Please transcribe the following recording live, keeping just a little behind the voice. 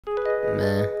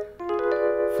Man,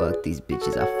 fuck these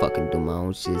bitches, I fucking do my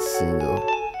own shit single.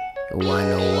 You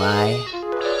wanna know why?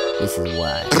 This is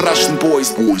why. Russian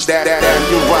boys, that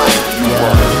you're right.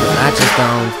 Yeah, I just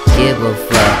don't give a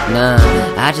fuck, nah.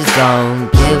 I just don't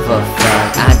give a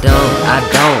fuck. I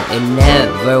don't, and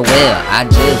never will. I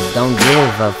just don't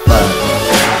give a fuck.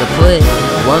 To put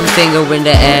one finger in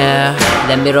the air,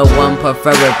 the middle one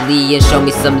preferably, and show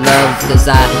me some love, cause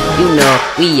we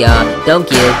don't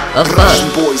give a fuck.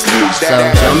 So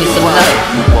show me some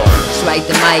love. Strike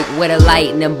the mic with a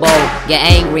lightning bolt. Get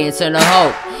angry and turn to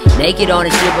hope. Naked on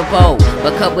a stripper pole,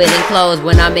 but covered in clothes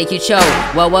when I make you choke.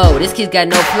 Whoa, this kid's got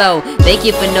no flow. Thank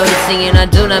you for noticing, and I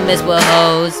do not mess with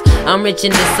hoes. I'm rich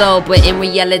in the soul, but in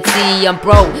reality I'm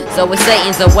broke. So with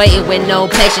Satan's awaiting with no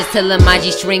patience till my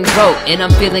G-string broke. And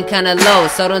I'm feeling kinda low,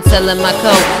 so don't tell him my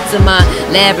code to my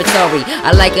laboratory.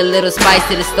 I like a little spice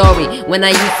to the story. When I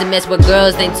used to mess with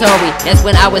girls named Tori, that's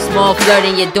when I was small,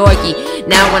 flirting, you dorky.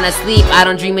 Now when I sleep, I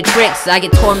don't dream of tricks. I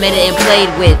get tormented and played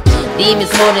with.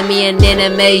 Demons holding me in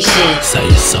animation. So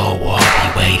your soul will be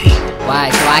waiting. Why?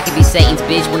 So I can be Satan's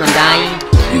bitch when I'm dying?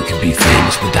 You can be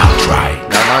famous without trying.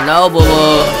 No, boo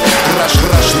boo.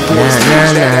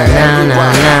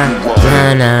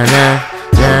 Nah.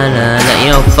 You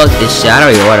know, fuck this shit. I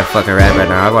don't even want to fucking rap right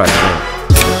now. I want to drink.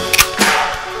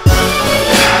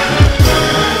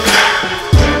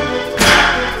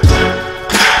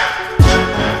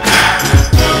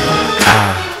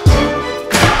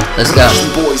 Let's go.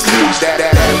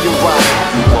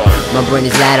 My brain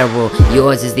is lateral,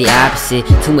 yours is the opposite.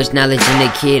 Too much knowledge in the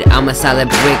kid. I'm a solid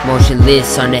brick,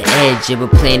 motionless on the edge of a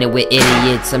planet with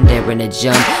idiots. I'm daring to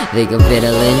jump, think of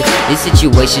Ritalin. This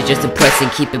situation just depressing,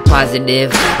 keep it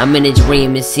positive. I'm in a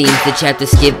dream, it seems. The chapter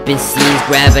skipping scenes.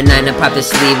 Grab a 9 and pop the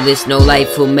sleeveless. No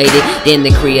life who made it, then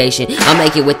the creation. I'll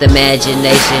make it with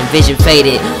imagination. Vision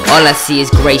faded, all I see is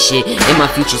gray shit. And my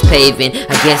future's paving.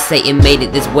 I guess Satan made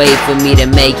it this way for me to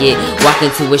make it. Walk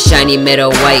into a shiny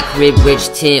metal white crib, rich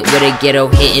tint with a ghetto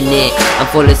hitting it. I'm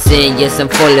full of sin, yes I'm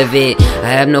full of it. I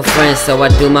have no friends, so I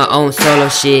do my own solo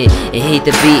shit. And hit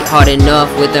the beat hard enough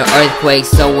with an earthquake.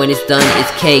 So when it's done,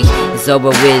 it's cake, it's over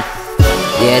with.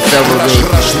 Yeah, it's over with.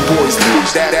 I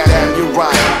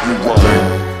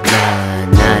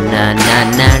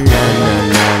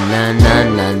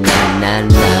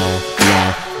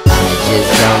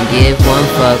just don't give one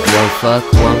fuck.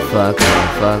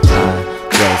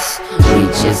 We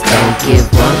just don't give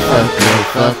one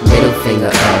fuck, middle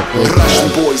finger up with us.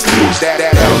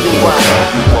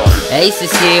 Ace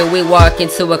is here, we walk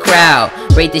into a crowd.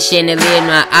 Rate the chandelier,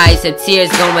 my eyes have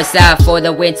tears going south for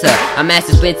the winter. I'm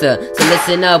Master Splinter, so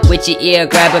listen up with your ear.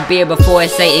 Grab a beer before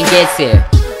Satan gets here.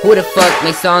 Who the fuck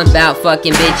makes songs about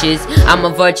fucking bitches? I'm a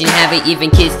virgin, haven't even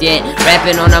kissed yet.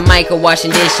 Rapping on a mic or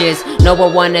washing dishes. No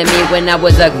one wanted me when I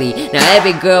was ugly. Now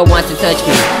every girl wants to touch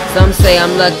me. Some say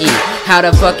I'm lucky. How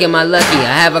the fuck am I lucky?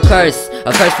 I have a curse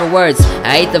for words. I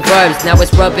hate the verbs, now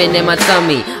it's rubbing in my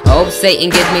tummy. I hope Satan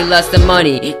gives me lust of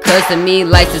money, cause to me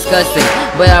life's disgusting.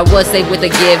 But I was saved with a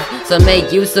gift, so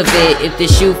make use of it. If the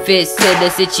shoe fits to the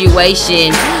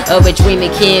situation of a dream,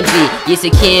 it can be. Yes,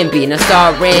 it can be. Now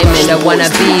start ramming the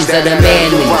wannabes of the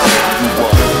manly.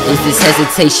 Is this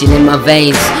hesitation in my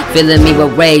veins, filling me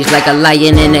with rage like a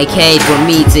lion in a cage with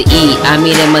meat to eat. I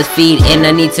mean it must feed and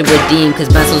I need to redeem,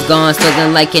 cause my soul's gone,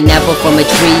 stolen like an apple from a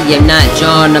tree. I'm not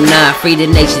John, I'm not free, the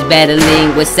nation's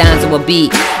battling with sounds of a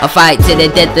beat. A fight to the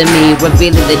death of me,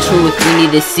 revealing the truth we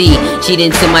need to see.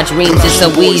 Cheating to my dreams is so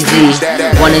easy.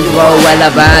 Wanna throw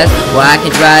alibis, well I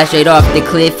can drive straight off the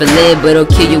cliff and live, but it'll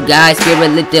kill you guys.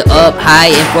 Spirit lifted up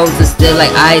high and frozen still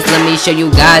like ice. Let me show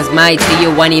you guys my to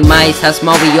you whiny mice, how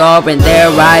small we are in their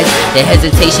eyes. The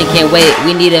hesitation can't wait,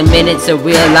 we need a minute to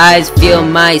realize. Feel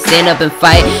my stand up and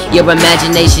fight. Your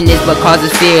imagination is what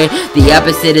causes fear, the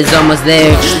opposite is almost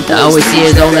there. The always here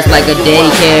is almost like a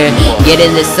daycare. Get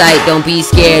in the sight, don't be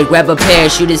scared. Grab a pair,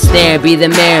 shoot a snare, be the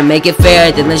mayor. Make it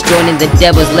fair, then let's join in the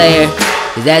devil's lair.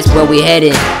 Cause that's where we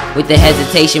headed, with the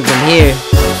hesitation from here,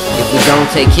 if we don't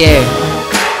take care.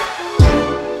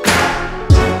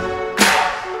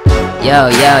 Yo.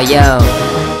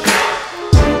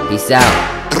 Peace out.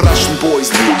 Russian boys,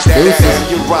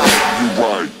 you're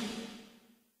right.